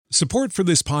Support for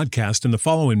this podcast and the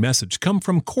following message come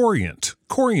from Corient.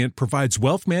 Corient provides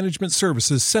wealth management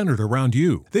services centered around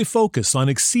you. They focus on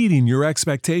exceeding your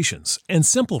expectations and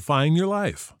simplifying your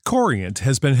life. Corient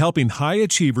has been helping high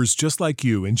achievers just like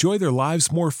you enjoy their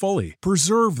lives more fully,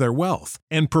 preserve their wealth,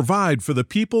 and provide for the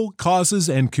people, causes,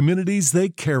 and communities they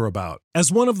care about. As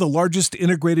one of the largest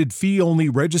integrated fee-only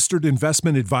registered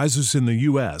investment advisors in the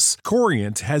U.S.,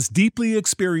 Corient has deeply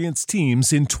experienced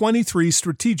teams in 23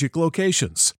 strategic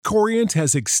locations. Corient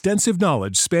has extensive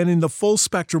knowledge spanning the full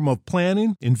spectrum of planning,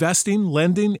 investing,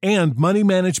 lending, and money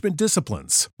management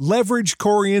disciplines. Leverage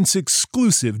Corient's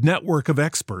exclusive network of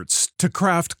experts to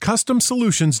craft custom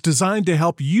solutions designed to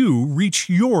help you reach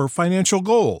your financial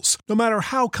goals, no matter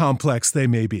how complex they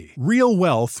may be. Real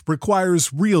wealth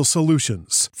requires real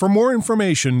solutions. For more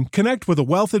information, connect with a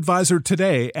wealth advisor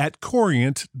today at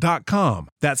Corient.com.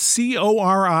 That's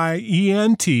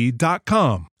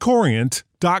Corient.com.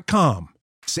 Corient.com.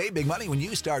 Save big money when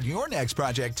you start your next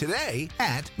project today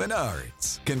at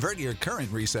Menards. Convert your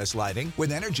current recessed lighting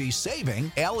with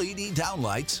energy-saving LED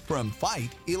downlights from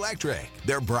Fight Electric.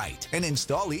 They're bright and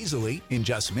install easily in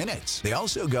just minutes. They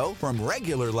also go from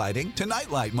regular lighting to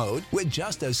nightlight mode with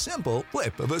just a simple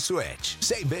flip of a switch.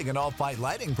 Save big on all Fight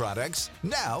lighting products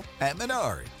now at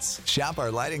Menards. Shop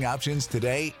our lighting options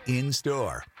today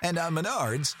in-store and on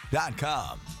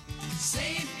Menards.com.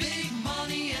 Save big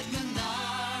money at Menards.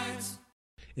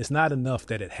 It's not enough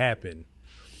that it happened,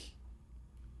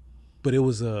 but it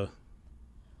was a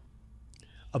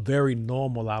very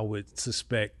normal, I would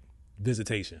suspect,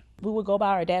 visitation. We would go by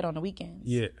our dad on the weekends.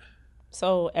 Yeah.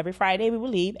 So every Friday we would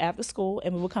leave after school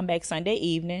and we would come back Sunday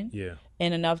evening. Yeah.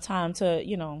 And enough time to,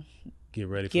 get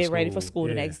ready for school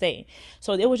the next day.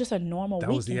 So it was just a normal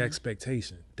weekend. That was the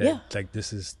expectation. Like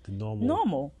this is the normal.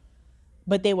 Normal.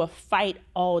 But they would fight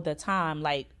all the time,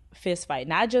 like fist fight.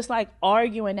 Not just like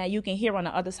arguing that you can hear on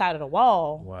the other side of the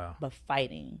wall. Wow. But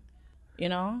fighting,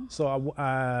 So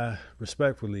I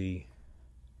respectfully,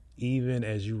 even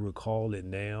as you recall it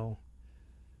now,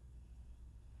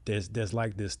 there's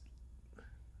like this,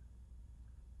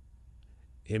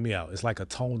 hear me out, it's like a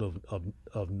tone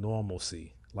of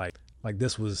normalcy. Like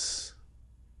this was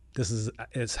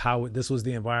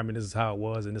the environment, this is how it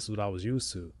was, and this is what I was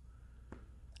used to.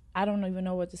 I don't even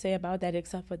know what to say about that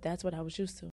except for that's what I was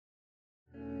used to.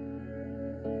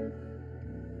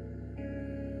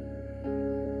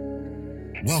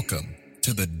 Welcome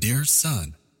to the Dear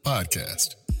Son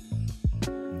podcast.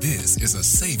 This is a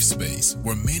safe space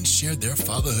where men share their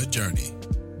fatherhood journey.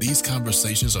 These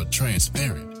conversations are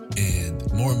transparent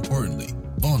and, more importantly,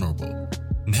 vulnerable.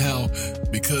 Now,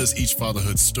 because each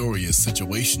fatherhood story is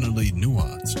situationally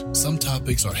nuanced, some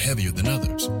topics are heavier than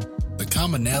others. The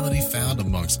commonality found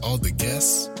amongst all the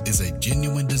guests is a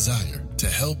genuine desire to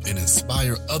help and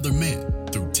inspire other men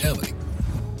through telling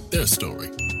their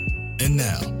story. And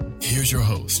now, here's your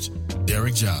host,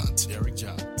 Derek Johns.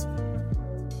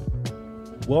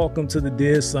 Welcome to the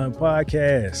Dear Son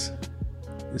podcast.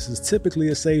 This is typically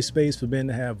a safe space for men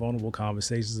to have vulnerable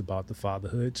conversations about the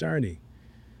fatherhood journey.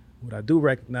 What I do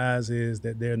recognize is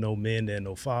that there are no men, there are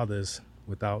no fathers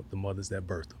without the mothers that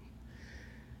birthed them.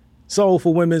 So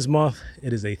for Women's Month,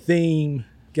 it is a theme.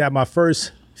 Got my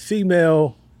first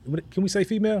female, can we say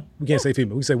female? We can't say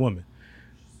female, we can say woman.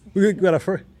 We got our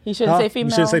first. He shouldn't say female?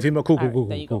 We shouldn't say female.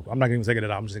 Cool. I'm not even taking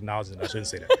it out. I'm just acknowledging it. I shouldn't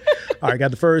say that. All right,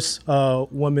 got the first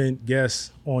woman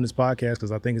guest on this podcast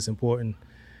because I think it's important.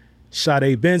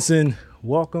 Sade Benson,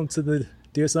 welcome to the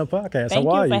Dear Son podcast. Thank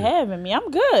How are you for having me. I'm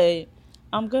good.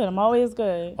 I'm always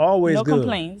good. Always no good. No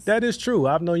complaints. That is true.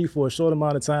 I've known you for a short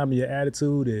amount of time and your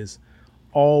attitude is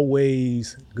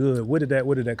always good. Where did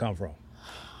that come from?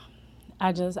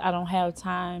 I don't have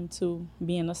time to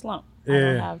be in a slump. Yeah. I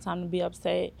don't have time to be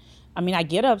upset. I mean, I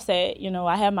get upset,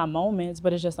 I have my moments,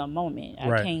 but it's just a moment.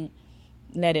 I can't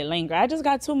let it linger. I just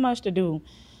got too much to do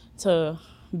to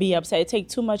be upset. It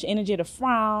takes too much energy to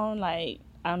frown. Like,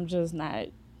 I'm just not,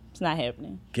 it's not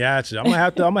happening. Gotcha. I'm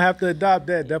gonna have to adopt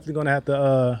that. Definitely gonna have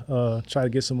to try to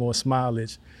get some more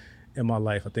smilage in my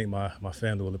life. I think my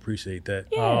family will appreciate that.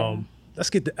 Yeah. Let's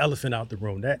get the elephant out the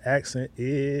room. That accent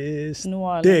is New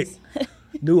Orleans. Thick.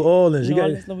 New Orleans. New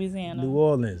Orleans, Louisiana. New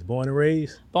Orleans. Born and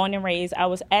raised? Born and raised. I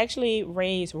was actually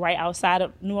raised right outside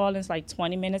of New Orleans, like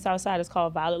 20 minutes outside. It's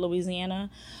called Violet, Louisiana.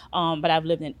 But I've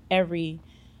lived in every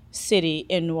city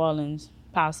in New Orleans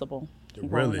possible.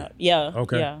 Really? Yeah.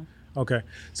 Okay. Yeah. Okay.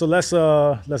 So let's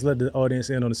let the audience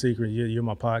in on the secret. You're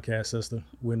my podcast sister.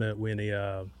 We're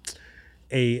in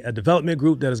a development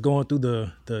group that is going through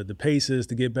the paces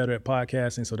to get better at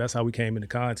podcasting. So that's how we came into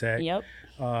contact. Yep.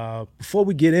 Before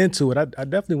we get into it, I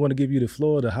definitely want to give you the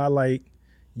floor to highlight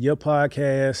your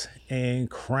podcast and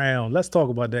Crown. Let's talk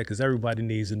about that because everybody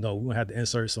needs to know. We're going to have to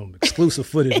insert some exclusive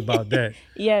footage about that.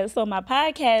 Yeah, so my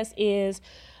podcast is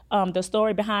the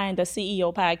story behind the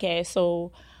CEO podcast.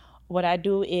 So what I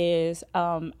do is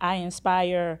I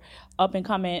inspire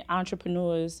up-and-coming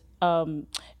entrepreneurs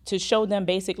to show them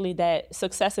basically that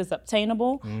success is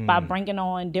obtainable by bringing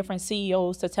on different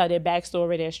CEOs to tell their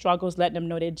backstory, their struggles, let them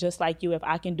know they're just like you. If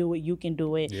I can do it, you can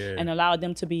do it, and allow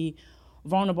them to be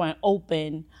vulnerable and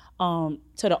open to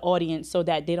the audience so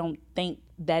that they don't think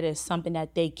that is something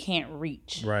that they can't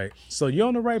reach. Right. So you're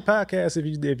on the right podcast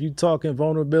if you talking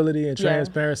vulnerability and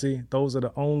transparency. Yeah. Those are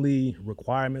the only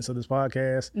requirements of this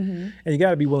podcast. Mm-hmm. And you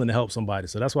got to be willing to help somebody.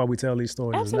 So that's why we tell these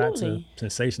stories. Absolutely. Not to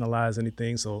sensationalize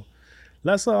anything. So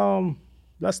let's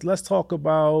talk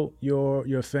about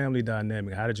your family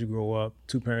dynamic. How did you grow up?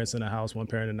 2 parents in the house, 1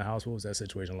 parent in the house. What was that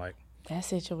situation like? That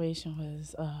situation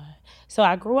was so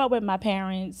I grew up with my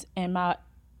parents and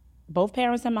both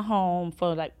parents in my home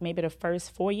for like maybe the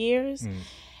first 4 years.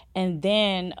 And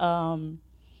then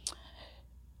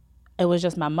it was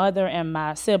just my mother and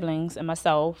my siblings and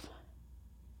myself.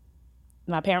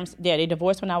 My parents, they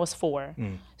divorced when I was 4.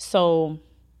 So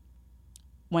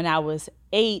when I was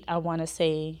 8, I want to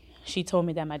say, she told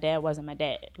me that my dad wasn't my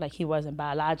dad. Like, he wasn't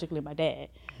biologically my dad.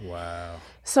 Wow.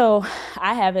 So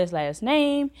I have his last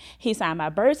name. He signed my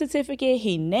birth certificate.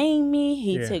 He named me.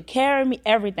 He took care of me,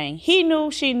 everything. He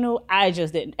knew, she knew, I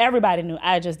just didn't. Everybody knew,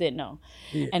 I just didn't know.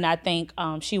 Yeah. And I think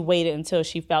she waited until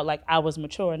she felt like I was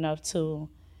mature enough to,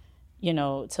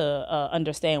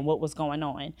 understand what was going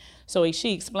on. So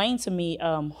she explained to me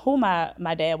who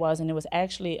my dad was, and it was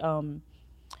actually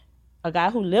a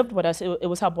guy who lived with us. It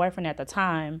was her boyfriend at the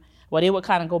time. Well, they would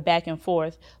kind of go back and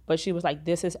forth, but she was like,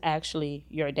 this is actually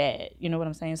your dad. You know what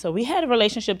I'm saying? So we had a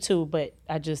relationship too, but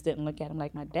I just didn't look at him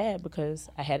like my dad because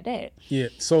I had a dad. Yeah.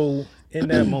 So in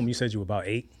that moment, you said you were about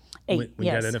 8? 8, when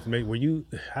you got that information.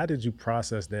 How did you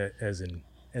process that as an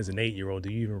 8-year-old?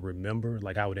 Do you even remember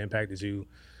like how it impacted you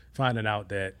finding out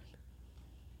that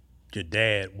your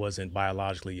dad wasn't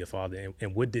biologically your father,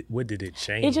 and what did it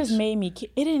change? It just made me,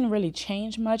 it didn't really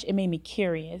change much. It made me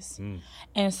curious.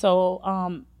 And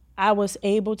so I was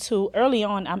able to, early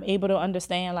on, I'm able to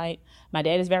understand, like, my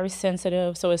dad is very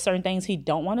sensitive, so there's certain things he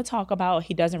don't want to talk about,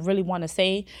 he doesn't really want to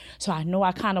say, so I know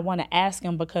I kind of want to ask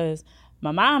him because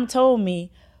my mom told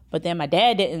me, but then my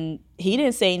dad didn't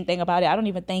say anything about it. I don't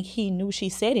even think he knew she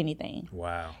said anything.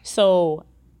 Wow. So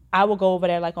I would go over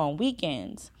there, like, on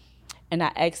weekends, and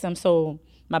I asked him, so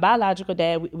my biological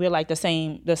dad, we're like the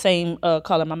same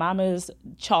color. My mama is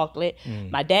chocolate,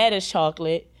 my dad is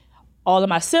chocolate, all of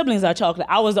my siblings are chocolate.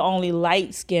 I was the only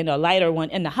light-skinned or lighter one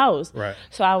in the house. Right.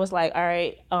 So I was like, all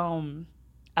right,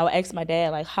 I would ask my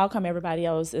dad, like, how come everybody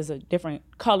else is a different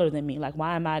color than me? Like,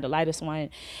 why am I the lightest one?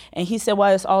 And he said,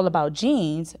 well, it's all about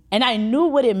genes. And I knew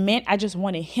what it meant. I just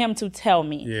wanted him to tell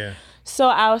me. Yeah. So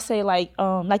I would say, like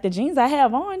the genes I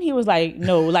have on? He was like,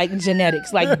 no, like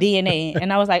genetics, like DNA.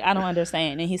 And I was like, I don't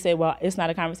understand. And he said, well, it's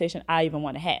not a conversation I even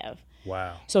want to have.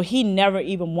 Wow. So he never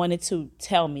even wanted to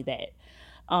tell me that.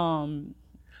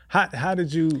 How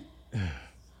did you,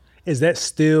 is that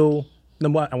still, I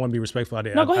want to be respectful of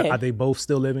that. No, go ahead. Are they both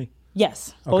still living?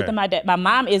 Yes. Okay. Both of my dad, my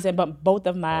mom isn't, but both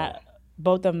of my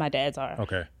dads are.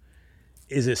 Okay.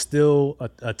 Is it still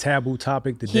a taboo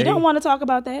topic today? He don't want to talk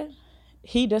about that.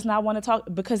 He does not want to talk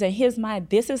because in his mind,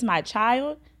 this is my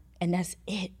child and that's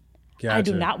it. Gotcha. I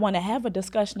do not want to have a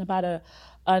discussion about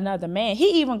another man.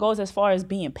 He even goes as far as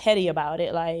being petty about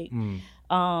it. Like,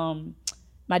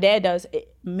 my dad does,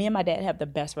 me and my dad have the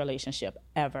best relationship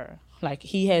ever. Like,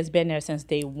 he has been there since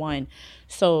day one.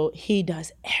 So he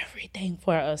does everything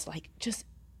for us, like just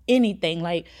anything.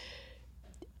 Like,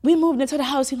 we moved into the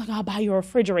house, he's like, I'll buy you a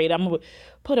refrigerator. I'm gonna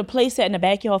put a play set in the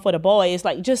backyard for the boys.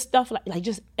 Like, just stuff like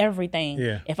just everything.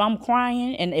 Yeah. If I'm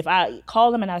crying and if I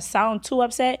call him and I sound too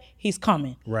upset, he's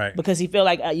coming. Right. Because he feel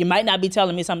like you might not be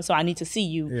telling me something, so I need to see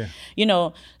you. Yeah. You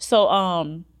know,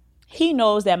 so he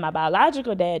knows that my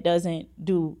biological dad doesn't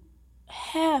do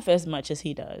half as much as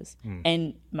he does.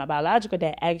 And my biological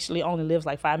dad actually only lives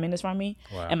like 5 minutes from me.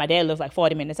 Wow. And my dad lives like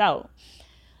 40 minutes out.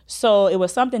 So it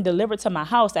was something delivered to my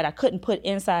house that I couldn't put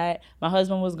inside. My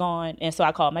husband was gone. And so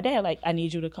I called my dad, like, I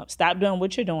need you to come. Stop doing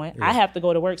what you're doing. Yeah. I have to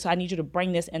go to work, so I need you to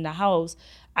bring this in the house.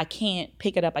 I can't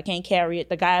pick it up. I can't carry it.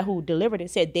 The guy who delivered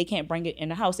it said they can't bring it in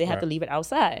the house. They have to leave it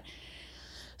outside.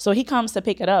 So he comes to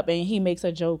pick it up and he makes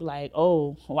a joke like,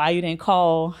 oh, why you didn't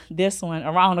call this one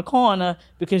around the corner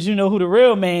because you know who the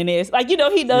real man is. Like, you know,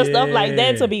 he does stuff like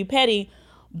that to be petty,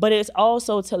 but it's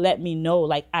also to let me know,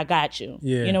 like, I got you.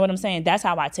 Yeah. You know what I'm saying? That's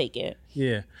how I take it.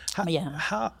 Yeah.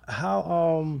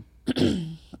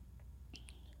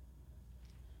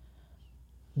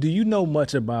 Do you know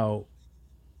much about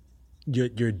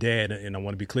your dad? And I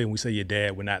want to be clear, when we say your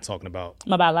dad, we're not talking about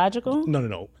My biological?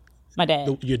 no. My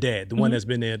dad. Your dad, the one that's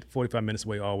been there 45 minutes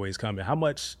away, always coming. How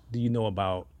much do you know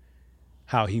about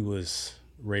how he was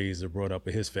raised or brought up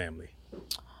with his family?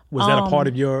 Was that a part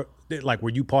of your, like, were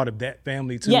you part of that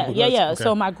family too? Yeah. Okay.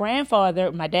 So my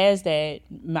grandfather, my dad's dad,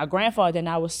 my grandfather and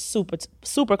I was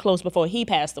super close before he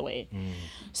passed away.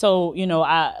 So, you know,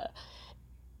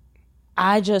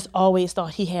 I just always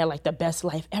thought he had like the best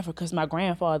life ever because my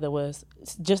grandfather was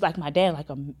just like my dad, like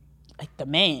the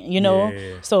man, you know?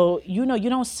 Yeah. So, you know, you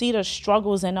don't see the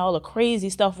struggles and all the crazy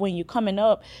stuff when you're coming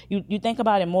up. You think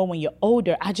about it more when you're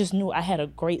older. I just knew I had a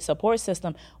great support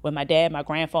system with my dad, my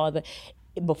grandfather.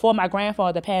 Before my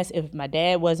grandfather passed, if my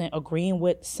dad wasn't agreeing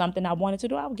with something I wanted to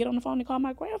do, I would get on the phone and call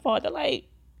my grandfather, like,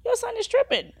 your son is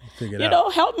tripping. You know,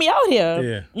 help me out here.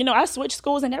 Yeah. You know, I switched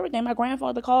schools and everything. My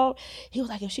grandfather called. He was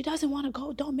like, if she doesn't want to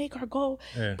go, don't make her go.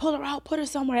 Yeah. Pull her out, put her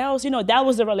somewhere else. You know, that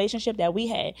was the relationship that we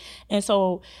had. And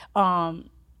so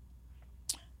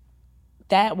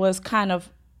that was kind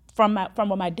of from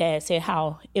what my dad said,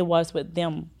 how it was with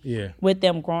them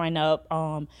growing up.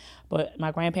 But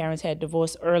my grandparents had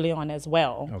divorced early on as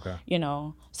well. Okay. You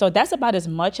know, so that's about as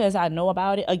much as I know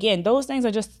about it. Again, those things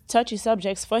are just touchy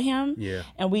subjects for him. Yeah.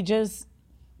 And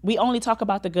we only talk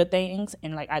about the good things,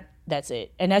 and that's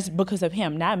it. And that's because of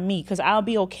him, not me, because I'll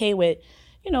be okay with,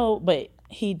 you know, but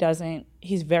he doesn't.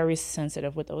 He's very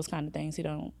sensitive with those kind of things. He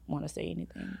don't want to say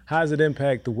anything. How does it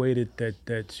impact the way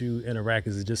that you interact?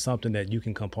 Is it just something that you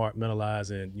can compartmentalize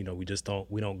and, you know, we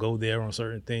don't go there on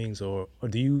certain things, or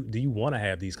do you want to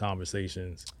have these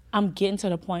conversations? I'm getting to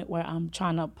the point where I'm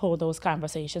trying to pull those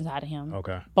conversations out of him.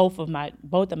 Okay. Both of my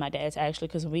dads, actually,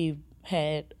 because we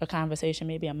had a conversation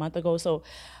maybe a month ago. So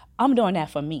I'm doing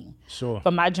that for me. Sure. For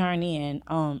my journey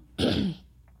and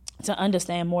to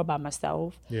understand more about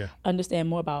myself. Yeah. Understand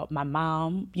more about my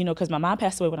mom, you know, because my mom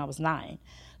passed away when I was 9.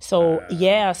 So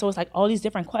so it's like all these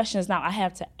different questions now I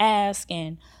have to ask.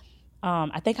 And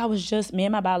I think me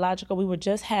and my biological, we were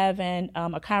just having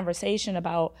a conversation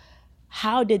about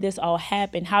how did this all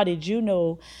happen? How did you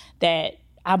know that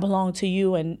I belong to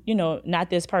you and, you know, not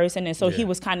this person? And so he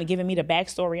was kind of giving me the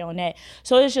backstory on that.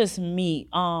 So it's just me,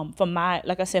 for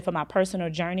my personal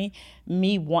journey,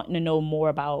 me wanting to know more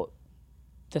about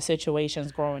the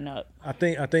situations growing up. I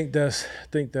think that's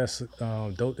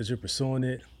dope that you're pursuing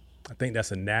it. I think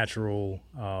that's a natural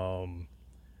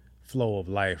flow of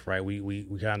life, right? We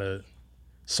kind of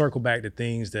circle back to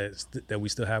things that we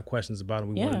still have questions about,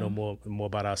 and we want to know more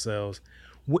about ourselves.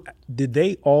 Did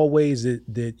they always,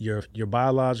 did your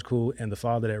biological and the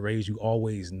father that raised you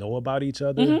always know about each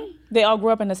other? Mm-hmm. They all grew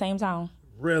up in the same town.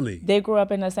 Really? They grew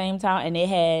up in the same town, and they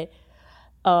had,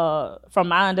 from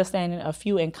my understanding, a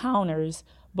few encounters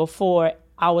before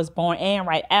I was born and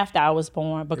right after I was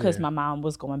born, because my mom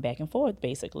was going back and forth,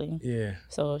 basically. Yeah.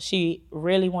 So she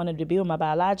really wanted to be with my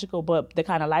biological, but the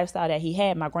kind of lifestyle that he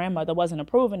had, my grandmother wasn't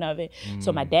approving of it.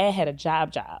 So my dad had a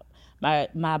job. My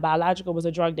biological was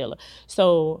a drug dealer.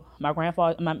 So my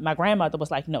grandmother was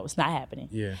like, no, it's not happening.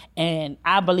 Yeah. And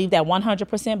I believe that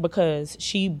 100% because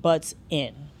she butts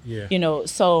in. Yeah. You know,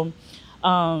 so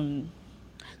so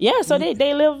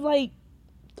they live like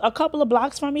a couple of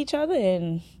blocks from each other,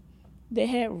 and they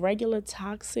had regular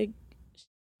toxic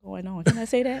going on. Can I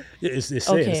say that? Yeah,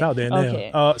 it's out there now.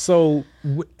 Okay. So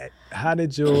how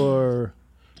did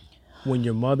when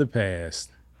your mother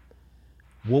passed,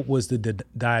 what was the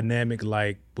dynamic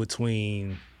like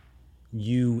between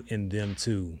you and them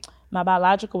two? My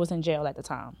biological was in jail at the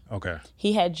time. Okay.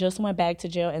 He had just went back to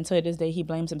jail, and to this day he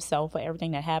blames himself for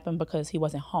everything that happened because he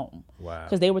wasn't home. Wow.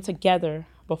 Because they were together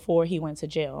before he went to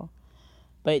jail.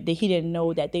 But he didn't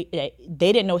know that they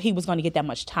didn't know he was going to get that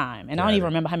much time. And I don't even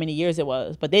remember how many years it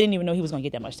was, but they didn't even know he was going to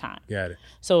get that much time. Got it.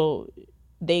 So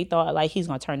they thought like he's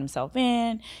going to turn himself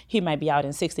in. He might be out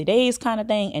in 60 days kind of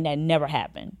thing. And that never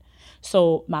happened.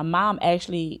 So my mom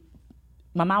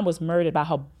was murdered by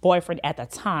her boyfriend at the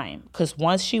time. Because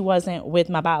once she wasn't with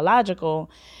my biological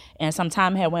and some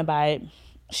time had went by,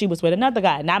 she was with another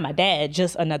guy. Not my dad,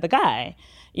 just another guy.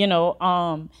 You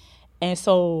know, and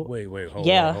so wait, hold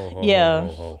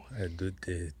on.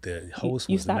 The host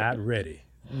was not ready.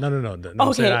 No.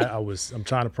 Okay. I'm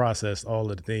trying to process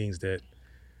all of the things that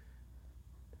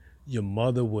your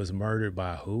mother was murdered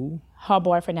by who? Her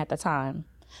boyfriend at the time.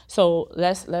 So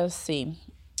let's see.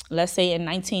 Let's say in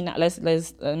let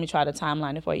me try to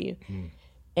timeline it for you.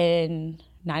 In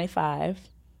 95,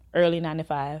 early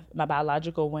 95, my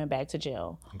biological went back to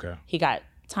jail. Okay. He got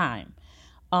time.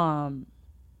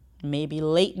 Maybe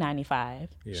late 95,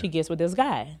 she gets with this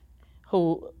guy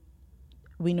who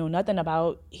we know nothing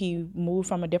about. He moved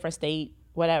from a different state,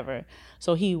 whatever.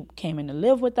 So he came in to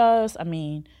live with us. I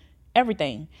mean,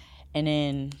 everything. And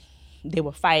then they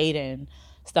would fight and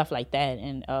stuff like that.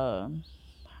 And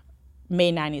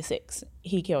May 96,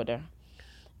 he killed her.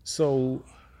 So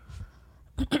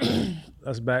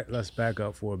let's back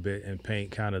up for a bit and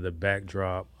paint kind of the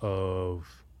backdrop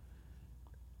of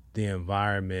the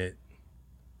environment,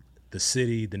 the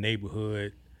city, the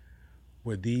neighborhood.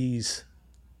 Were these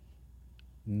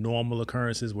normal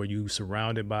occurrences? Were you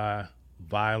surrounded by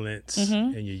violence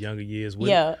in your younger years? What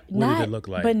did it look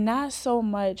like? But not so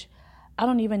much. I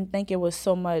don't even think it was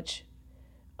so much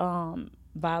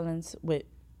violence with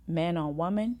man on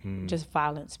woman, just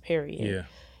violence, period.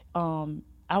 Yeah.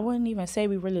 I wouldn't even say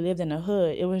we really lived in a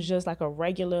hood. It was just like a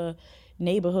regular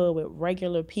neighborhood with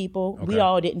regular people. Okay. We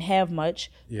all didn't have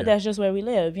much, Yeah. but that's just where we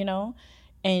live, you know?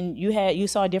 And you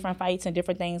saw different fights and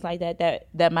different things like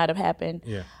that might have happened.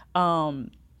 Yeah.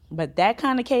 But that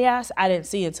kind of chaos, I didn't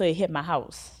see until it hit my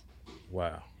house.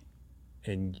 Wow.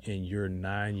 And you're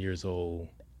 9 years old.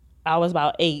 I was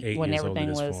about 8 when years old at everything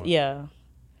this was, point. yeah.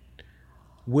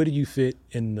 Where do you fit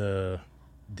in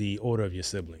the order of your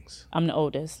siblings? I'm the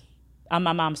oldest. I'm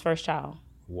my mom's first child.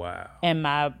 Wow. And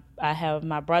I have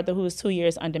my brother who is 2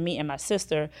 years under me, and my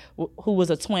sister who was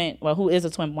a twin. Well, who is a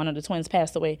twin? One of the twins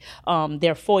passed away.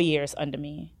 They're 4 years under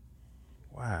me.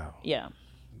 Wow. Yeah.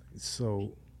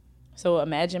 So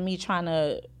imagine me trying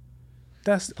to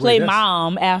that's play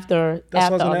mom after. That's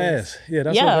after what I was all gonna this. ask. Yeah,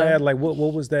 that's what I asked. Like,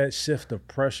 what was that shift of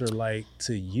pressure like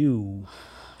to you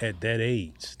at that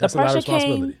age? That's a lot of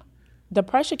responsibility. The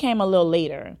pressure came a little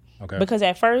later. Okay. Because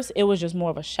at first it was just more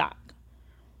of a shock.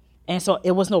 And so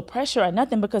it was no pressure or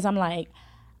nothing because I'm like,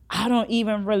 I don't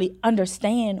even really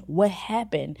understand what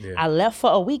happened. Yeah. I left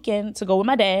for a weekend to go with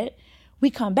my dad. We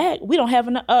come back, we don't have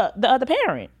the other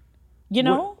parent. You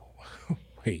know?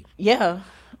 Wait. Yeah.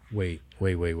 Wait.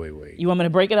 You want me to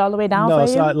break it all the way down No, for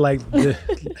it's you? not like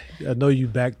I know you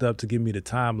backed up to give me the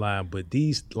timeline, but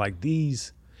these,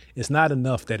 it's not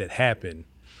enough that it happened.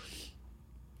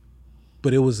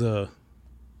 But it was a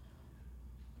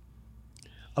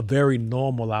very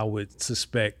normal, I would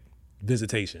suspect,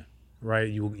 visitation, right?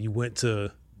 You went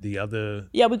to the other.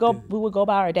 Yeah, we would go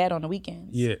by our dad on the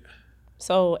weekends. Yeah.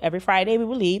 So every Friday we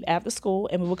would leave after school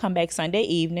and we would come back Sunday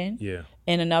evening. Yeah.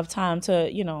 In enough time to,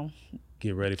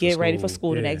 Get ready for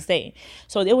school. the next day.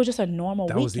 So it was just a normal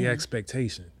That weekend. was the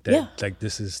expectation. Like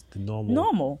this is the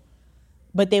normal.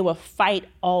 But they would fight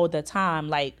all the time,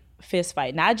 like fist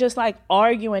fight. Not just like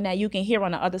arguing that you can hear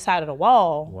on the other side of the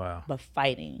wall. Wow. But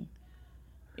fighting.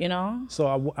 You know?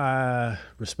 So I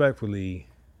respectfully,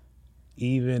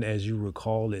 even as you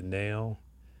recall it now,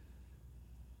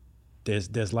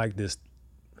 there's like this.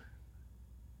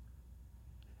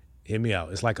 Hear me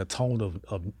out. It's like a tone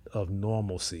of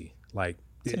normalcy. Like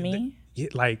To me?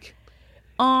 Like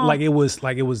it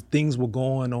was things were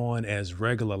going on as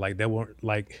regular. Like they weren't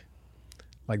like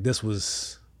this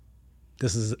was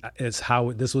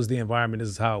the environment. This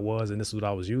is how it was, and this is what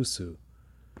I was used to.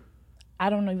 I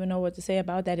don't even know what to say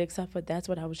about that except for that's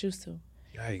what I was used to.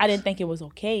 Yikes. I didn't think it was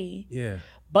okay. Yeah.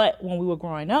 But when we were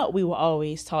growing up, we were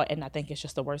always taught, and I think it's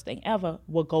just the worst thing ever,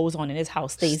 what goes on in this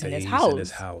house stays in this house. In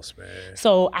this house, man.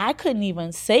 So I couldn't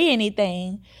even say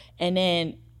anything. And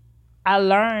then I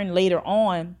learned later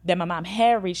on that my mom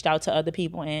had reached out to other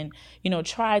people and,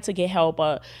 tried to get help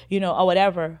or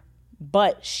whatever.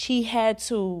 But she had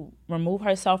to remove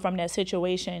herself from that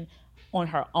situation on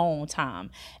her own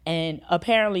time. And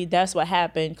apparently that's what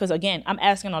happened. Because again, I'm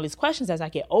asking all these questions as I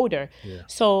get older. Yeah.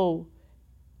 So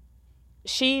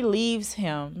she leaves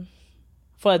him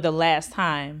for the last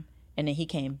time, and then he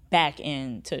came back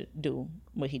in to do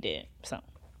what he did. So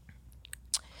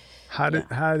how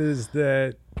does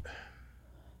that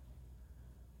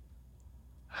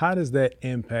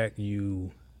impact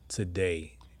you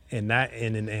today, and not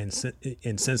in an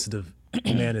insensitive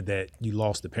manner that you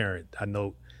lost a parent? I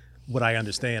know what I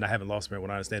understand. I haven't lost a parent.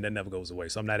 What I understand, that never goes away.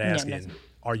 So I'm not asking,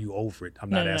 are you over it? I'm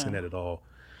not asking that at all.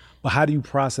 But how do you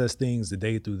process things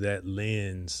today through that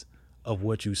lens of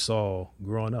what you saw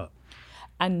growing up?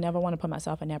 I never want to put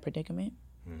myself in that predicament.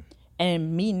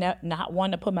 And me not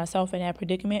wanting to put myself in that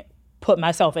predicament,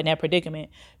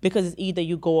 because it's either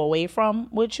you go away from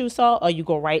what you saw or you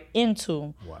go right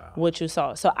into what you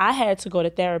saw. So I had to go to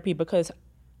therapy because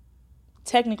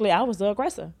technically I was the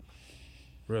aggressor.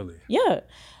 Really? Yeah.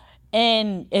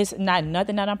 And it's not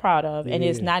nothing that I'm proud of. And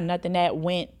it's not nothing that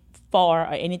went far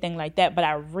or anything like that. But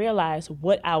I realized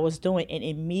what I was doing and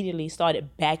immediately started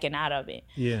backing out of it.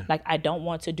 Yeah. Like, I don't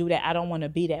want to do that. I don't want to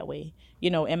be that way.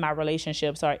 In my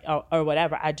relationships or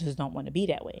whatever. I just don't want to be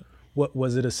that way. What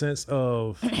was it, a sense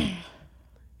of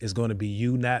it's going to be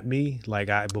you, not me? Like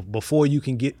before you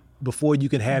can get before you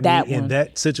can have That me in one.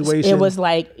 that situation? It was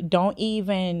like, don't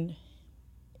even,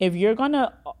 if you're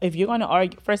gonna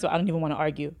argue, first of all, I don't even want to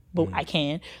argue, but I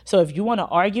can. So if you want to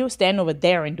argue, stand over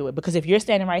there and do it. Because if you're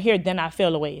standing right here, then I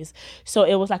feel a ways. So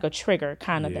it was like a trigger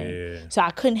kind of thing. So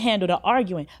I couldn't handle the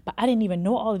arguing. But I didn't even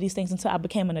know all of these things until I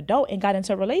became an adult and got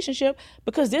into a relationship,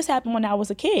 because this happened when I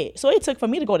was a kid. So it took for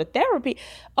me to go to therapy.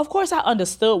 Of course, I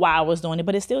understood why I was doing it,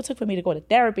 but it still took for me to go to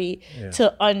therapy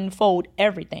to unfold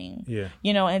everything.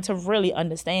 You know, and to really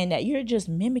understand that you're just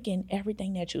mimicking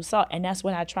everything that you saw. And that's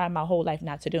what I tried my whole life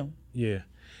not to do. Yeah.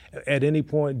 At any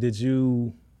point,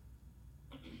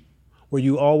 were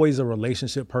you always a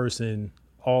relationship person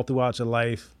all throughout your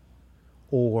life?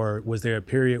 Or was there a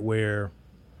period where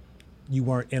you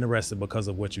weren't interested because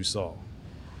of what you saw?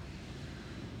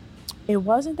 It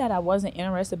wasn't that I wasn't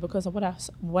interested because of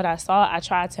what I saw. I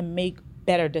tried to make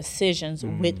better decisions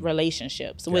with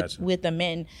relationships, with the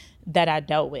men that I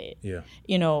dealt with. Yeah.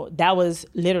 You know, that was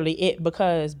literally it,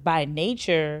 because by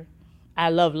nature, I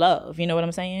love love. You know what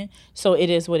I'm saying? So it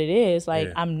is what it is.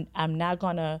 Like, I'm not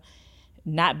gonna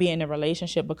not be in a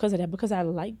relationship because of that, because I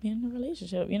like being in a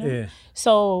relationship, you know? Yeah.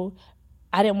 So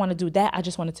I didn't want to do that. I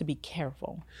just wanted to be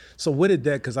careful. So what did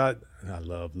that, because I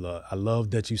love love. I love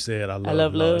that you said I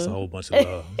love love. It's a whole bunch of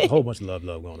love. A whole bunch of love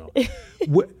going on.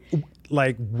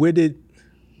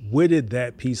 Where did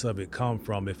that piece of it come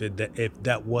from? If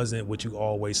that wasn't what you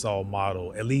always saw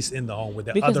model, at least in the home, with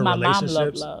the Because other my relationships? mom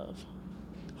loved love.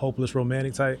 Hopeless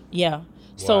romantic type? Yeah.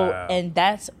 So, Wow. and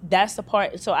that's the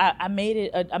part. So I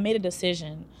made a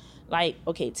decision, like,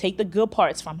 okay, take the good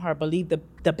parts from her, believe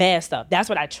the bad stuff. That's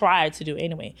what I tried to do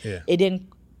anyway. Yeah.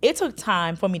 It took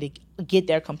time for me to get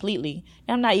there completely.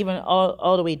 And I'm not even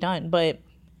all the way done, but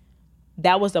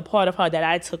that was the part of her that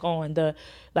I took on,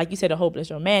 like you said, the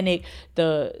hopeless romantic,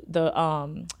 the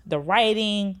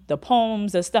writing, the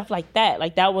poems, the stuff like that.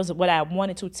 Like, that was what I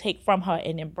wanted to take from her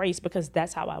and embrace, because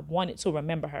that's how I wanted to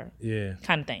remember her. Yeah.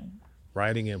 Kind of thing.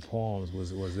 Writing and poems,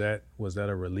 was that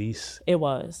a release? It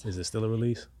was. Is it still a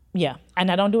release? Yeah.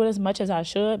 And I don't do it as much as I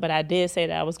should, but I did say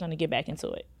that I was going to get back into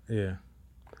it. Yeah.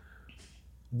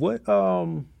 What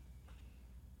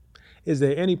is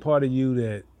there any part of you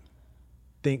that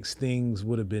thinks things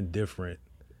would have been different?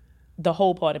 The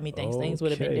whole part of me thinks things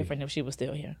would have been different if she was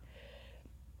still here.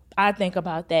 I think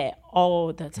about that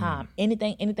all the time.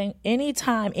 Anytime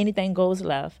anything goes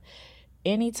left,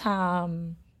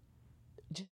 anytime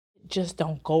just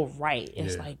don't go right.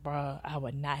 It's like, bruh, I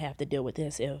would not have to deal with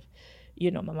this if,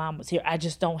 you know, my mom was here. I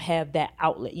just don't have that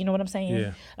outlet. You know what I'm saying?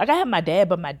 Yeah. Like, I have my dad,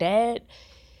 but my dad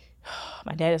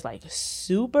is like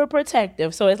super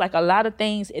protective. So it's like a lot of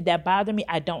things that bother me,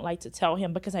 I don't like to tell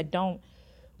him, because I don't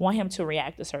want him to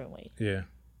react a certain way. Yeah.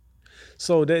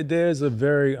 So there's a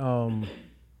very, I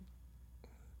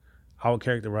would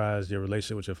characterize your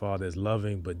relationship with your father as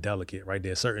loving but delicate, right?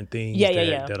 There are certain things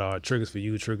that are triggers for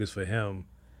you, triggers for him.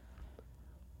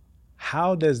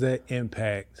 How does that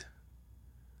impact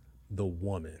the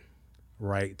woman,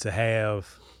 right? To have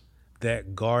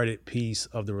that guarded piece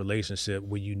of the relationship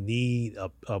where you need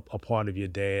a part of your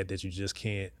dad that you just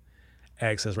can't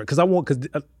access, right? Because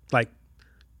like,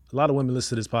 a lot of women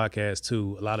listen to this podcast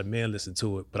too, a lot of men listen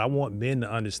to it, but I want men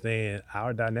to understand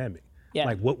our dynamic. Yeah.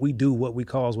 Like, what we do, what we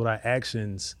cause, what our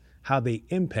actions, how they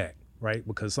impact, right?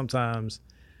 Because sometimes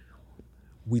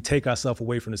we take ourselves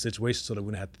away from the situation so that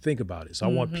we don't have to think about it. So I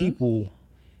want people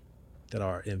that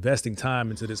are investing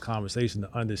time into this conversation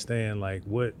to understand, like,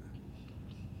 what.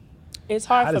 It's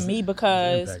hard for me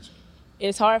because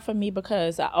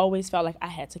I always felt like I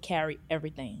had to carry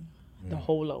everything, the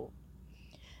whole load.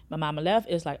 My mama left,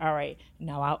 it's like, all right,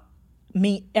 now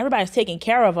everybody's taking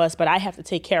care of us, but I have to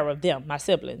take care of them, my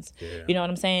siblings. Yeah. You know what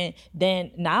I'm saying?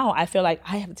 Then now I feel like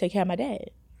I have to take care of my dad.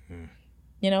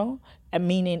 You know? I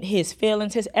mean, his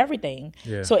feelings, his everything.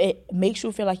 Yeah. So it makes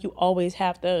you feel like you always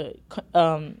have to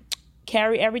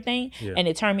carry everything, and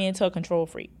it turned me into a control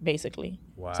freak, basically.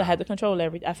 Wow. So I had to control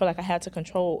everything. I feel like I had to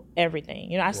control everything.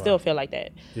 You know, I still feel like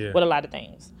that with a lot of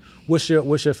things. What's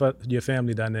your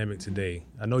family dynamic today?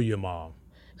 I know you're a mom.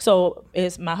 So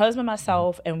it's my husband,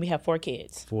 myself, and we have 4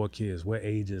 kids. 4 kids. What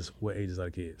ages are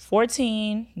the kids?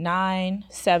 14, 9,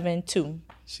 7, 2.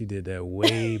 She did that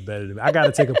way better than me. I got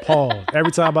to take a pause.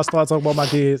 Every time I start talking about my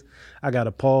kids, I got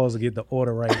to pause to get the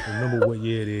order right and remember what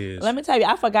year it is. Let me tell you,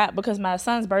 I forgot because my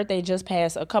son's birthday just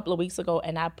passed a couple of weeks ago,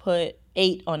 and I put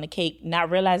 8 on the cake,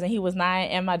 not realizing he was 9,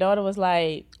 and my daughter was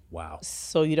like, wow.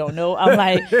 So you don't know? I'm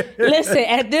like, listen,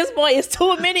 at this point, it's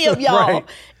too many of y'all. Right.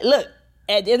 Look,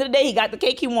 at the end of the day, he got the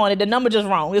cake he wanted. The number just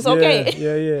wrong. It's okay.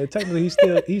 Yeah. Technically, he's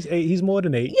 8. He's more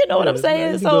than 8. You know what I'm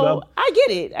saying? So I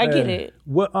get it. I get it.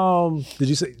 What did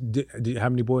you say? How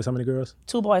many boys? How many girls?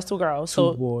 2 boys, 2 girls.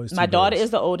 Two boys. My daughter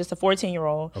is the oldest, a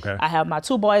 14-year-old. Okay. I have my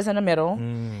 2 boys in the middle,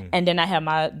 and then I have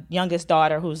my youngest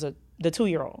daughter, who's the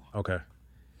 2-year-old. Okay.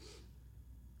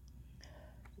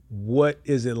 What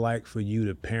is it like for you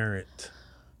to parent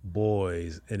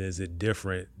boys, and is it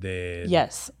different than?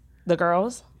 Yes, the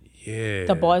girls. Yeah.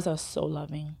 The boys are so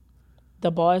loving.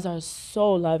 The boys are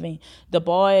so loving. The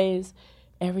boys,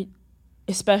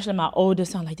 especially my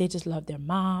oldest son, like they just love their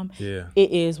mom. Yeah.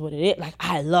 It is what it is. Like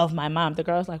I love my mom. The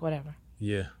girls like whatever.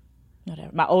 Yeah.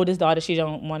 Whatever. My oldest daughter, she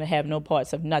don't want to have no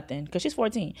parts of nothing because she's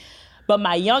 14. But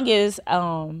my youngest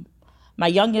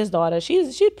daughter,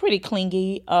 she's pretty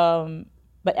clingy.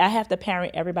 But I have to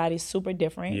parent everybody super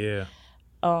different. Yeah.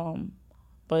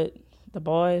 But the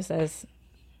boys,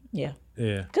 yeah.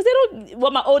 Yeah. Because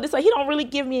my oldest son, he don't really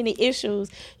give me any issues.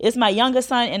 It's my youngest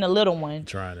son and the little one.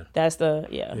 That's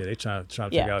Yeah, they trying to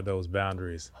figure out those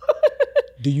boundaries.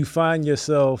 Do you find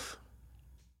yourself,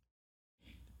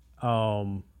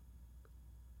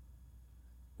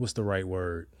 what's the right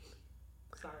word?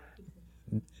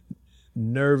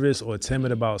 Nervous or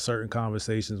timid about certain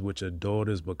conversations with your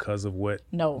daughters because of what?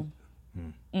 No.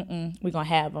 We're going to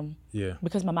have them. Yeah.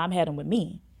 Because my mom had them with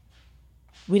me.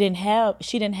 She didn't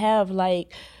have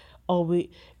like,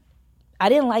 I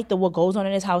didn't like what goes on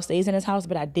in his house stays in his house,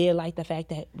 but I did like the fact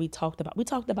that we talked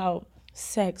about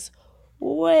sex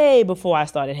way before I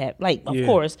started having, like, of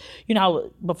course,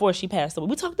 before she passed away.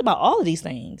 We talked about all of these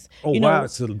things. Oh, wow.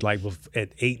 So like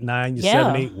at 8, 9,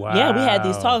 7, 8, wow. Yeah, we had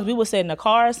these talks. We would sit in the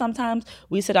car sometimes.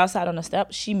 We sit outside on the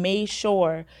step. She made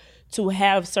sure to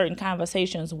have certain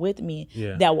conversations with me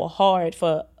that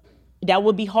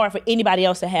would be hard for anybody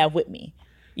else to have with me.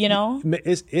 You know?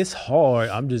 It's hard.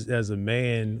 I'm just, as a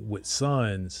man with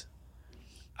sons,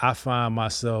 I find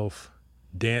myself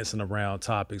dancing around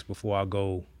topics before I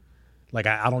go. Like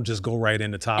I don't just go right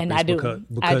into topics and I do.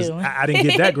 because I didn't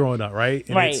get that growing up, right?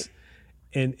 And right.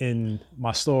 And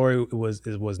my story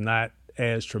was not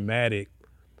as traumatic.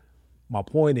 My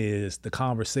point is the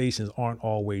conversations aren't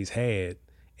always had,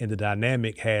 and the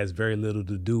dynamic has very little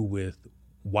to do with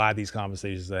why these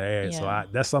conversations are had. So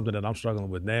that's something that I'm struggling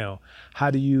with now. How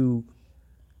does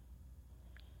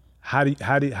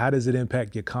it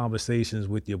impact your conversations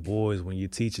with your boys when you're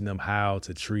teaching them how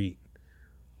to treat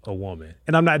a woman?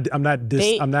 And I'm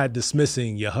not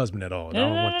dismissing your husband at all. I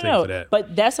don't want to take for that.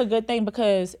 But that's a good thing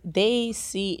because they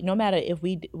see, no matter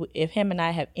if him and I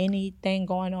have anything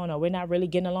going on or we're not really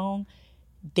getting along,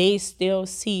 they still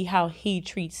see how he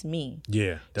treats me.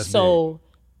 Yeah, that's so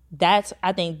big.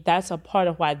 I think that's a part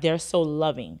of why they're so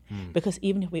loving. Because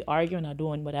even if we arguing or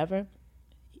doing whatever,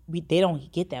 they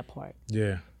don't get that part.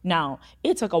 Yeah. Now,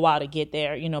 it took a while to get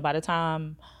there. By the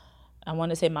time, I want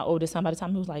to say my oldest son, by the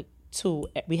time he was like 2,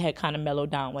 we had kind of mellowed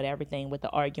down with everything, with the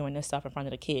arguing and stuff in front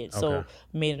of the kids. Okay. So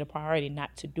made it a priority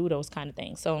not to do those kind of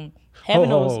things. So having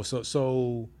those.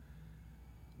 So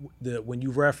when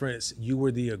you reference you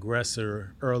were the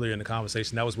aggressor earlier in the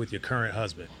conversation, that was with your current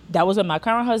husband. That was with my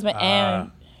current husband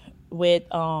and with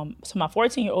so my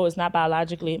 14-year-old is not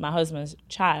biologically my husband's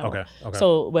child. Okay.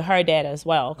 So with her dad as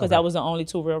well, because that was the only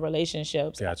 2 real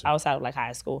relationships outside of like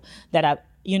high school that I've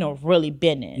really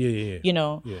been in.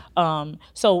 Yeah.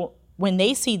 So when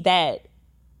they see that,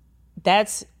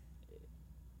 it's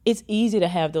easy to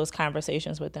have those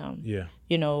conversations with them. Yeah.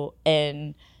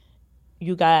 And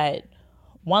you got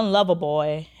one lover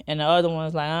boy and the other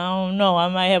one's like, I don't know, I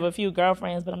might have a few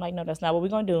girlfriends, but I'm like, no, that's not what we're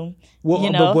gonna do. Well,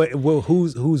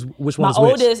 which one's my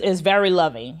oldest is very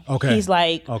loving. Okay. He's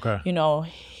like,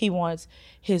 he wants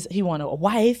a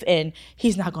wife and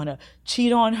he's not gonna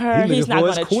cheat on her. He's not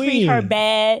gonna treat her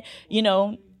bad.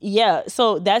 Yeah.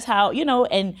 So that's how,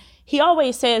 and he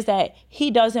always says that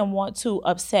he doesn't want to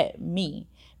upset me.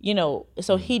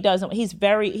 So he doesn't, he's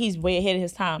way ahead of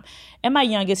his time. And my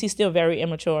youngest, he's still very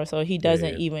immature, so he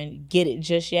doesn't even get it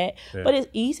just yet. Yeah. But it's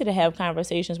easy to have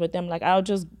conversations with them. Like, I'll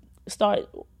just start,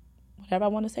 whatever I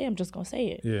want to say, I'm just going to say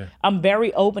it. Yeah. I'm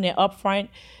very open and upfront,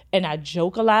 and I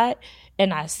joke a lot,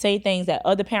 and I say things that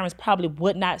other parents probably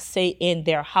would not say in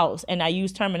their house. And I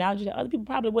use terminology that other people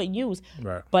probably wouldn't use.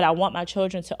 Right. But I want my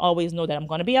children to always know that I'm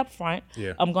going to be upfront.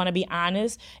 Yeah. I'm going to be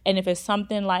honest. And if it's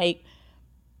something I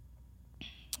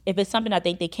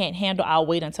think they can't handle, I'll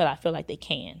wait until I feel like they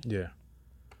can. Yeah.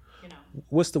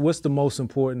 What's the most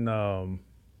important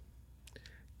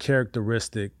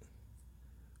characteristic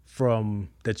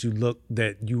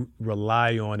that you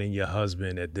rely on in your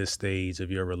husband at this stage of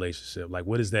your relationship? Like,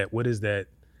 what is that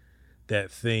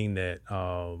thing that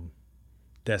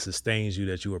that sustains you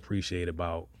that you appreciate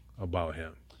about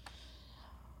him?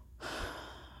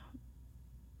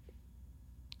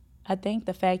 I think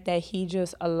the fact that he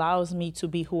just allows me to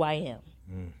be who I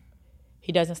am.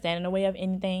 He doesn't stand in the way of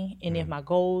anything, any of my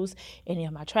goals, any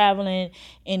of my traveling,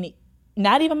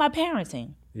 not even my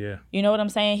parenting. Yeah. You know what I'm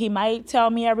saying? He might tell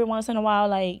me every once in a while,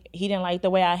 like, he didn't like the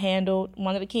way I handled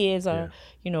one of the kids, or,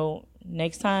 you know,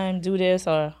 next time do this,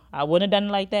 or I wouldn't have done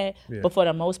it like that. Yeah. But for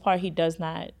the most part, he does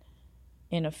not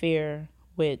interfere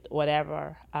with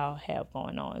whatever I'll have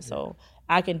going on. So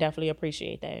I can definitely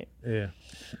appreciate that. Yeah.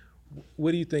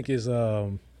 What do you think is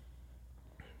the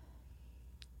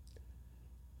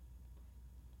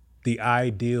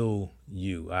ideal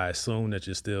you? I assume that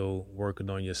you're still working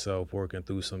on yourself, working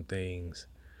through some things.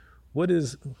 What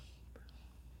does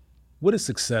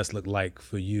success look like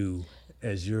for you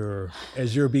as you're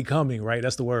becoming, right?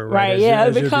 That's the word, right?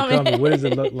 Right, You're becoming. What does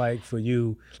it look like for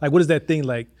you? Like, what is that thing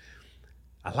like?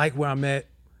 I like where I'm at.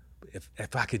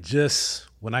 If I could just,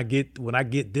 when I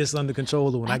get this under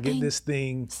control, or when I get this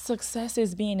thing. Success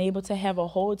is being able to have a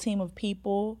whole team of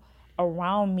people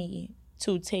around me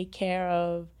to take care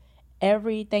of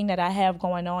everything that I have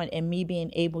going on, and me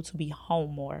being able to be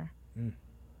home more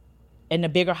in a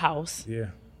bigger house.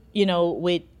 Yeah. You know,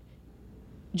 with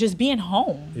just being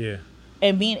home. Yeah.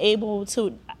 And being able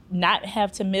to not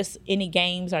have to miss any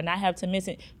games, or not have to miss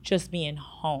it, just being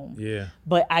home. Yeah.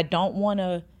 But I don't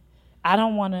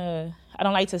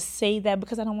like to say that,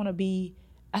 because I don't want to be,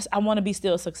 I want to be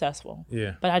still successful.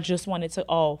 Yeah. But I just want it to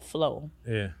all flow.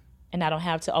 Yeah. And I don't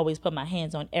have to always put my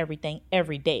hands on everything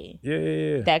every day.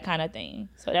 Yeah. That kind of thing.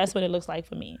 So that's what it looks like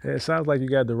for me. Yeah, it sounds like you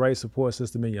got the right support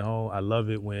system in your home. I love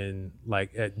it when,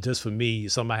 like, just for me,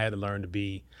 something I had to learn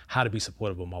how to be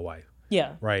supportive of my wife.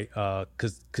 Yeah. Right.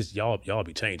 Cause y'all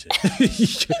be changing.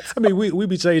 I mean, we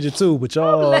be changing too, but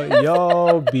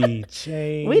y'all be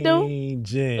changing. We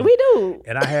do.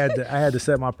 And I had to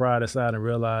set my pride aside and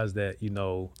realize that, you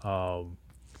know,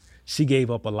 she gave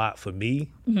up a lot for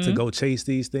me to go chase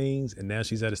these things, and now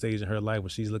she's at a stage in her life where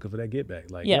she's looking for that get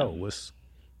back. Like, yo, is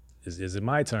it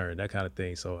my turn? That kind of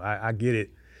thing. So I get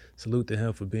it. Salute to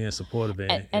him for being supportive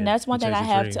and that's one thing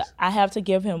I have to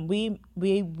give him.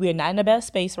 We're not in the best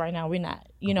space right now. We're not.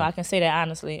 You know, I can say that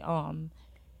honestly.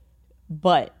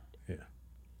 But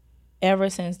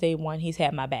ever since day one, he's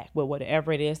had my back with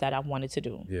whatever it is that I wanted to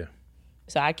do. Yeah.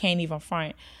 So I can't even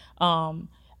front.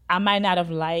 I might not have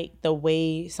liked the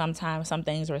way sometimes some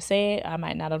things were said. I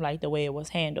might not have liked the way it was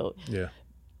handled. Yeah.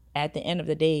 At the end of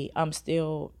the day, I'm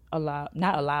still not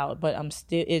allowed, but I'm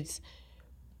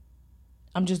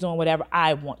just doing whatever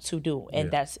I want to do.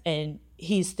 And and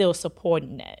he's still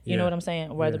supporting that. You know what I'm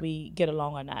saying? Whether we get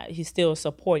along or not, he's still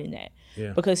supporting that.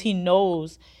 Yeah. Because he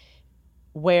knows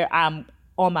where I'm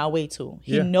on my way to.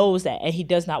 He knows that, and he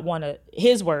does not want to,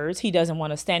 his words, he doesn't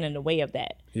want to stand in the way of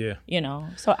that. Yeah. You know,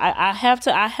 so I have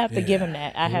to give him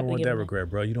that. You don't want that regret,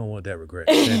 bro. You don't want that regret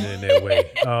standing in their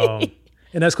way.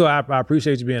 And that's cool. I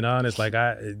appreciate you being honest. Like,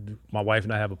 my wife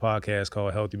and I have a podcast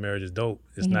called Healthy Marriage is Dope.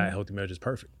 It's not Healthy Marriage is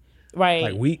Perfect.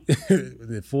 Right. Like,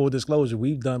 full disclosure,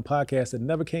 we've done podcasts that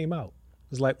never came out.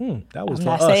 It's like, that was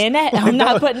for us. I'm not saying that. I'm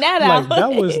not putting that out.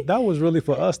 Like, that was really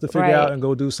for us to figure out and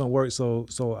go do some work. So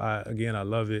I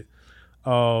love it. I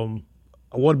want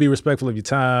to be respectful of your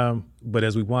time, but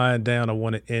as we wind down, I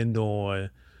want to end on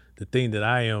the thing that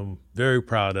I am very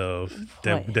proud of,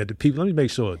 that the people, let me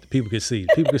make sure the people can see.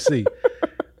 People can see.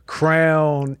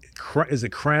 Is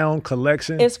it Crown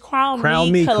Collection? It's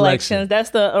Crown Me Collections.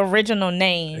 That's the original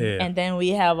name. Yeah. And then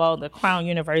we have all the Crown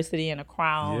University and the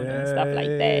Crown and stuff like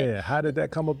that. Yeah. How did that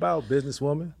come about,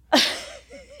 businesswoman?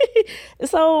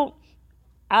 So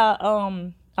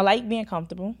I like being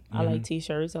comfortable. I like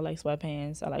t-shirts. I like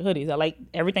sweatpants. I like hoodies. I like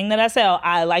everything that I sell.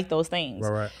 I like those things.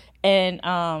 Right. And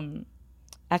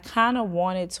I kind of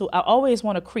I always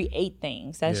want to create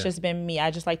things. That's just been me.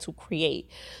 I just like to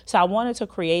create. So I wanted to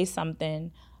create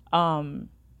something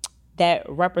that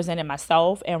represented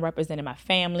myself and represented my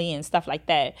family and stuff like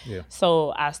that. Yeah.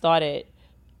 So I started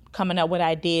coming up with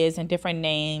ideas and different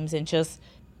names, and just,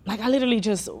 like, I literally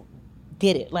just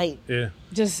did it. Like,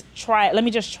 just try it. Let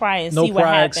me just try and see what happens. No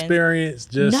prior experience,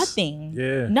 just nothing.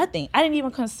 Yeah. Nothing. I didn't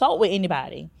even consult with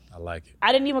anybody. I like it.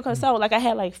 I didn't even consult. Like, I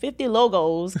had like 50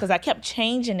 logos because I kept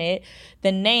changing it.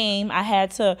 The name I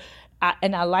had to,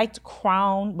 and I liked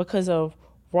Crown because of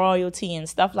royalty and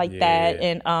stuff like that.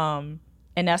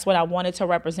 And that's what I wanted to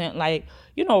represent, like,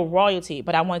 you know, royalty,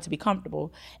 but I wanted to be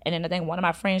comfortable. And then I think one of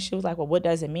my friends, she was like, well, what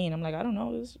does it mean? I'm like, I don't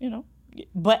know, it's, you know,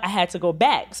 but I had to go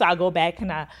back. So I go back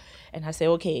and I say,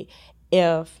 okay,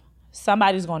 if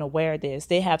somebody's going to wear this,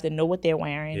 they have to know what they're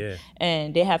wearing,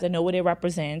 and they have to know what it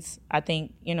represents. I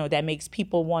think, you know, that makes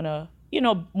people want to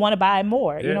want to buy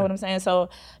more. You know what I'm saying? So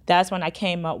that's when I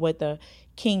came up with the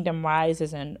Kingdom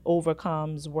Rises and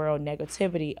Overcomes World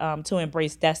Negativity to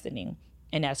embrace destiny,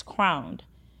 and that's crowned.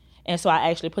 And so I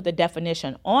actually put the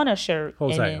definition on a shirt.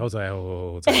 Hold tight.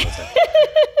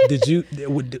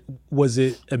 Was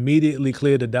it immediately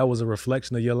clear that was a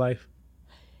reflection of your life?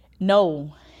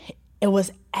 No, it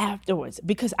was afterwards,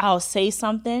 because I'll say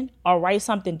something or write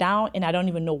something down and I don't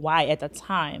even know why at the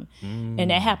time.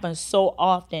 And that happens so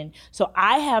often. So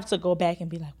I have to go back and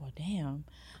be like, well, damn,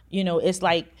 it's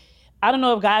like, I don't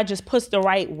know if God just puts the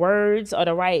right words or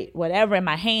the right whatever in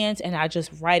my hands, and I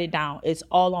just write it down. It's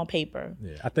all on paper.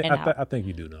 Yeah, I think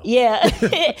you do know. Yeah,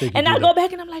 and I go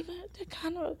back and I'm like, that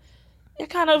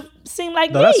kind of seemed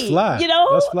like me. That's fly.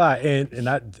 That's fly. And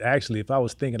I actually, if I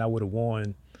was thinking, I would have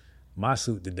worn my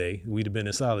suit today. We'd have been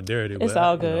in solidarity. It's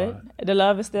all good. The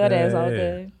love is still there. It's all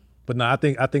good. But no, I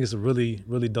think it's a really,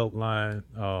 really dope line.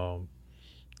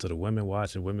 To the women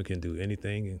watching, women can do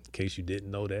anything. In case you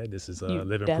didn't know that, this is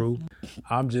living proof.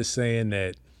 I'm just saying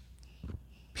that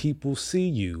people see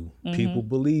you, people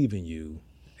believe in you,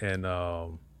 and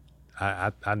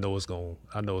I know it's gonna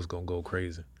go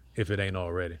crazy if it ain't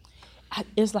already.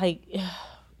 It's like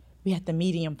we at the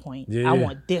medium point. Yeah. I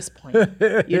want this point. More.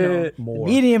 The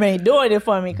medium ain't doing it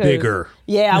for me. Bigger.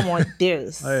 Yeah, I want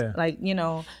this. Yeah.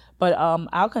 But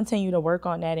I'll continue to work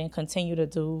on that and continue to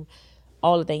do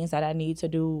all the things that I need to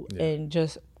do and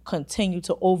just continue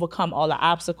to overcome all the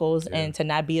obstacles and to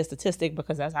not be a statistic,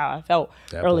 because that's how I felt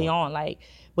early on. Like,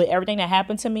 with everything that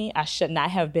happened to me, I should not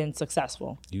have been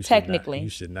successful. You should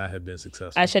not have been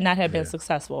successful. I should not have been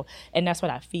successful. And that's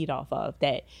what I feed off of,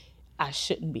 that I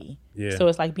shouldn't be. Yeah. So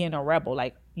it's like being a rebel.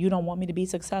 Like, you don't want me to be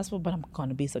successful, but I'm going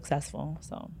to be successful.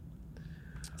 So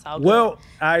it's all good. Well,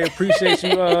 I appreciate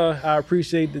you. I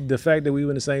appreciate the fact that we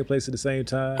were in the same place at the same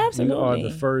time. Absolutely. You are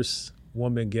the first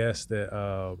woman guest that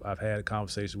I've had a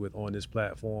conversation with on this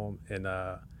platform, and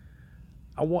the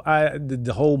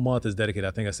whole month is dedicated.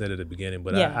 I think I said it at the beginning,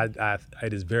 but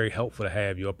it is very helpful to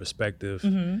have your perspective,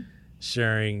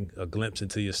 sharing a glimpse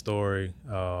into your story.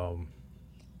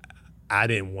 I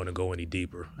didn't want to go any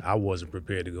deeper. I wasn't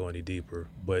prepared to go any deeper,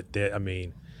 but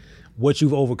what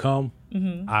you've overcome,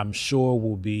 I'm sure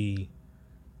will be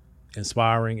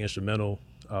inspiring, instrumental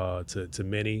to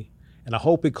many. And I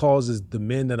hope it causes the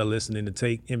men that are listening to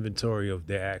take inventory of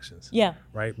their actions. Yeah.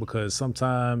 Right? Because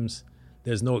sometimes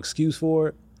there's no excuse for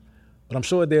it. But I'm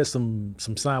sure there's some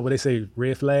sign where they say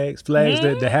red flags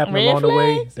that happen along the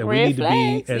way that we need to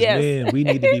be, as men, we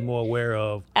need to be more aware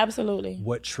of. Absolutely.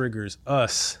 What triggers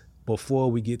us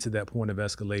before we get to that point of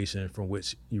escalation from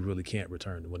which you really can't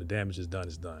return. When the damage is done,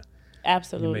 it's done.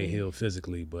 Absolutely. You may heal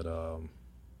physically, but I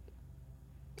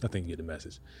think you get the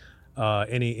message.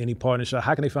 Any partnership?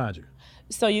 How can they find you?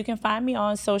 So you can find me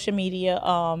on social media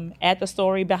at The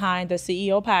Story Behind the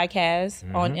CEO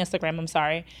Podcast on Instagram. I'm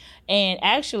sorry. And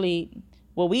actually,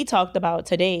 what we talked about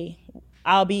today,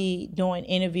 I'll be doing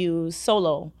interviews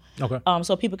solo. Okay.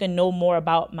 So people can know more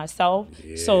about myself.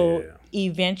 Yeah. So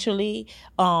eventually,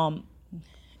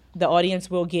 the audience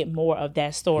will get more of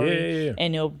that story,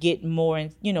 and they'll get more,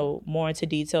 more into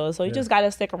details. So you just got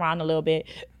to stick around a little bit.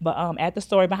 But at The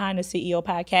Story Behind the CEO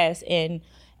Podcast, and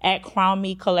at Crown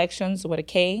Me Collections with a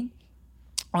K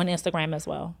on Instagram as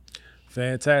well.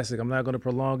 Fantastic. I'm not going to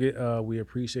prolong it. We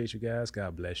appreciate you guys.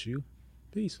 God bless you.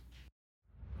 Peace.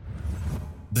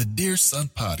 The Dear Son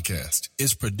Podcast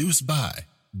is produced by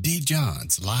D.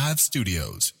 Johns Live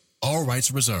Studios. All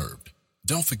rights reserved.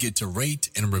 Don't forget to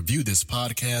rate and review this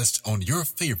podcast on your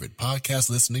favorite podcast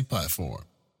listening platform.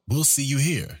 We'll see you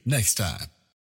here next time.